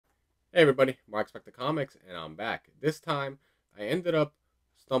Hey everybody, Mark Spector Comics, and I'm back. This time, I ended up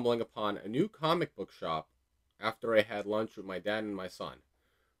stumbling upon a new comic book shop after I had lunch with my dad and my son.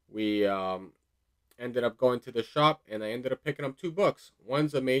 We ended up going to the shop, and I ended up picking up two books.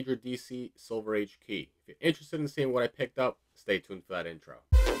 One's a major DC Silver Age key. If you're interested in seeing what I picked up, stay tuned for that intro.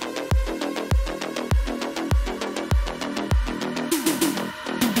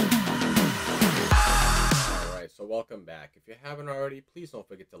 Alright, so welcome back. If you haven't already, please don't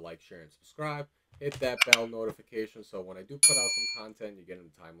forget to like, share, and subscribe. Hit that bell notification so when I do put out some content, you get it in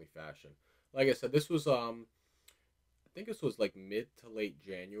a timely fashion. Like I said, this was I think this was like mid to late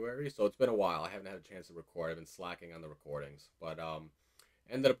January, so it's been a while. I haven't had a chance to record. I've been slacking on the recordings, but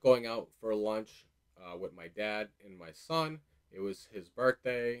ended up going out for lunch with my dad and my son. It was his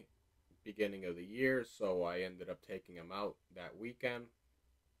birthday, beginning of the year, so I ended up taking him out that weekend,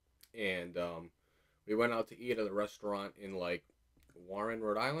 and we went out to eat at a restaurant in like Warren,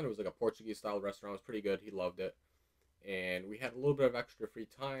 Rhode Island. It was like a Portuguese style restaurant. It was pretty good. He loved it, and we had a little bit of extra free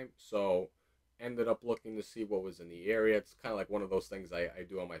time, so ended up looking to see what was in the area. It's kind of like one of those things I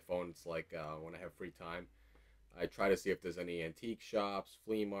do on my phone. It's like when I have free time, I try to see if there's any antique shops,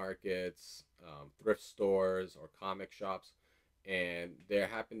 flea markets, thrift stores, or comic shops. And there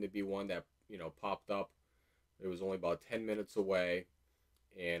happened to be one that popped up. It was only about 10 minutes away,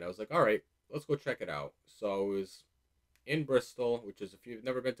 and I was like, all right, let's go check it out. So it was in Bristol, which is, if you've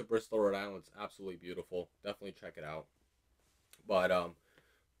never been to Bristol, Rhode Island, it's absolutely beautiful. Definitely check it out. But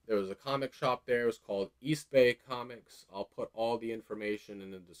there was a comic shop there. It was called East Bay Comics. I'll put all the information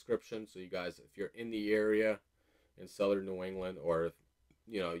in the description so you guys, if you're in the area in southern New England, or if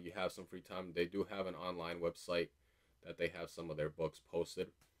you have some free time, they do have an online website that they have some of their books posted.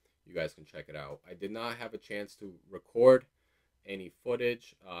 You guys can check it out. I did not have a chance to record any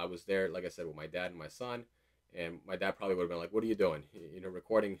footage. I was there, like I said, with my dad and my son, and my dad probably would have been like, "What are you doing?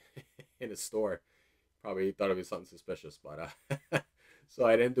 Recording in a store." Probably thought it'd be something suspicious, but so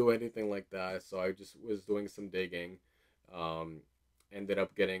I didn't do anything like that. So I just was doing some digging. Um, Ended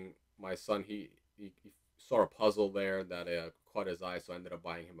up getting my son. He saw a puzzle there that caught his eye, so I ended up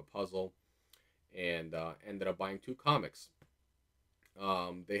buying him a puzzle, and ended up buying two comics.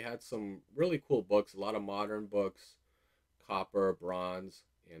 They had some really cool books, a lot of modern books, copper, bronze,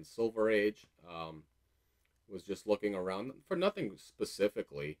 and silver age. Was just looking around for nothing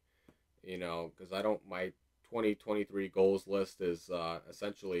specifically, because I don't, my 2023 goals list is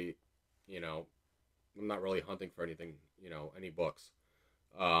essentially, you know, I'm not really hunting for anything, any books.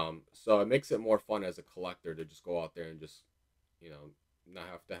 So it makes it more fun as a collector to just go out there and just, you know, not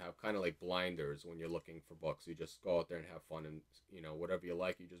have to have kind of like blinders when you're looking for books. You just go out there and have fun, and whatever you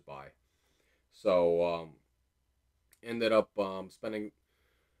like, you just buy. So ended up spending,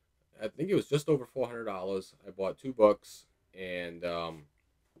 I think it was just over $400. I bought two books, and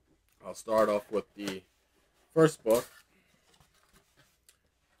I'll start off with the first book.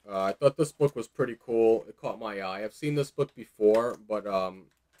 I thought this book was pretty cool. It caught my eye. I've seen this book before, but but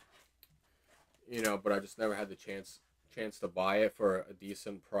I just never had the chance to buy it for a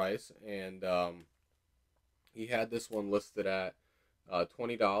decent price. And he had this one listed at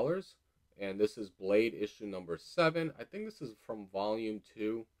 $20, and this is Blade issue number 7. I think this is from volume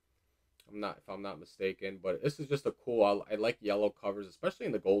 2. If I'm not mistaken, but this is just a cool. I like yellow covers, especially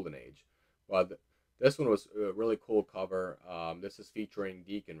in the Golden Age. But this one was a really cool cover. This is featuring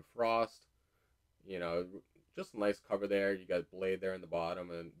Deacon Frost. You know, just a nice cover there. You got Blade there in the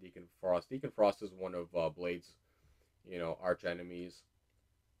bottom, and Deacon Frost. Deacon Frost is one of Blade's, arch enemies.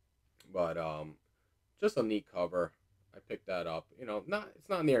 But just a neat cover. I picked that up. Not it's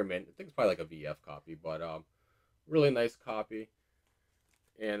not near mint. I think it's probably like a VF copy, but really nice copy.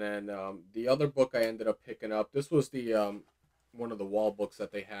 And then the other book I ended up picking up. This was the one of the wall books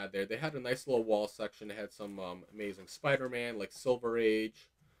that they had there. They had a nice little wall section. They had some amazing Spider-Man, like Silver Age,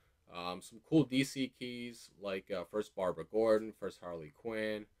 some cool DC keys, like first Barbara Gordon, first Harley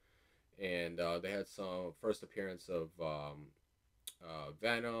Quinn, and they had some first appearance of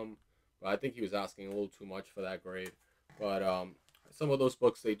Venom. But I think he was asking a little too much for that grade. But some of those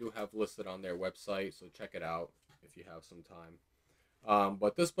books they do have listed on their website, so check it out if you have some time.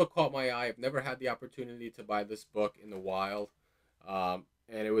 But this book caught my eye. I've never had the opportunity to buy this book in the wild, and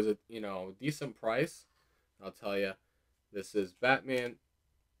it was a decent price. I'll tell you, this is Batman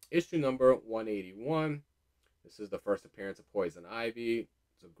issue number 181. This is the first appearance of Poison Ivy.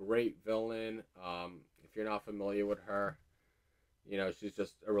 It's a great villain. If you're not familiar with her, she's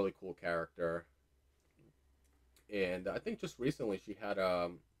just a really cool character. And I think just recently she had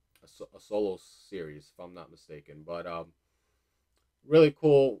a solo series, if I'm not mistaken. But really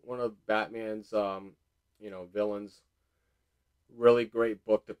cool. One of Batman's villains. Really great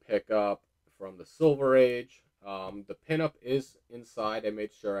book to pick up from the Silver Age. The pinup is inside. I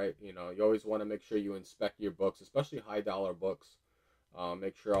made sure you always want to make sure you inspect your books, especially high dollar books.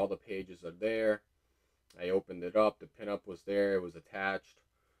 Make sure all the pages are there. I opened it up. The pinup was there. It was attached.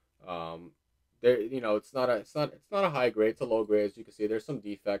 Um, it's not a high grade. It's a low grade. As you can see, there's some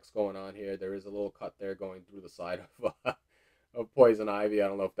defects going on here. There is a little cut there going through the side of of Poison Ivy. I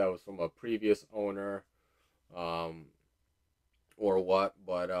don't know if that was from a previous owner, um, or what,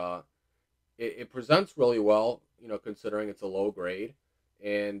 but it presents really well. Considering it's a low grade,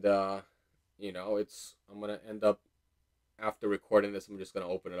 and I'm gonna end up after recording this. I'm just gonna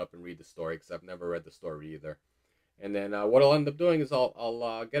open it up and read the story because I've never read the story either. And then what I'll end up doing is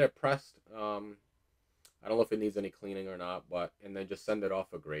I'll get it pressed. I don't know if it needs any cleaning or not, but and then just send it off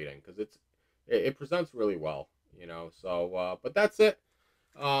for grading because it presents really well. So but that's it.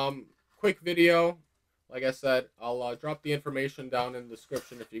 Quick video. Like I said, I'll drop the information down in the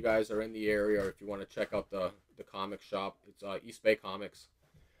description if you guys are in the area or if you want to check out the comic shop. It's East Bay Comics.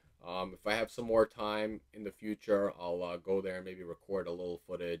 If I have some more time in the future, I'll go there and maybe record a little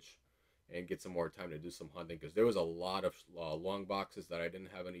footage and get some more time to do some hunting because there was a lot of long boxes that I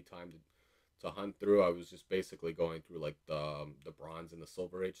didn't have any time to hunt through. I was just basically going through like the Bronze and the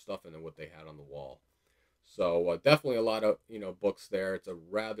Silver Age stuff and then what they had on the wall. So definitely a lot of books there. It's a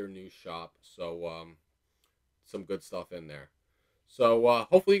rather new shop, so some good stuff in there. So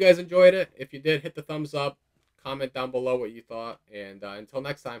hopefully you guys enjoyed it. If you did, hit the thumbs up, comment down below what you thought, and until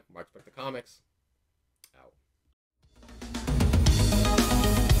next time, Mark Spector Comics.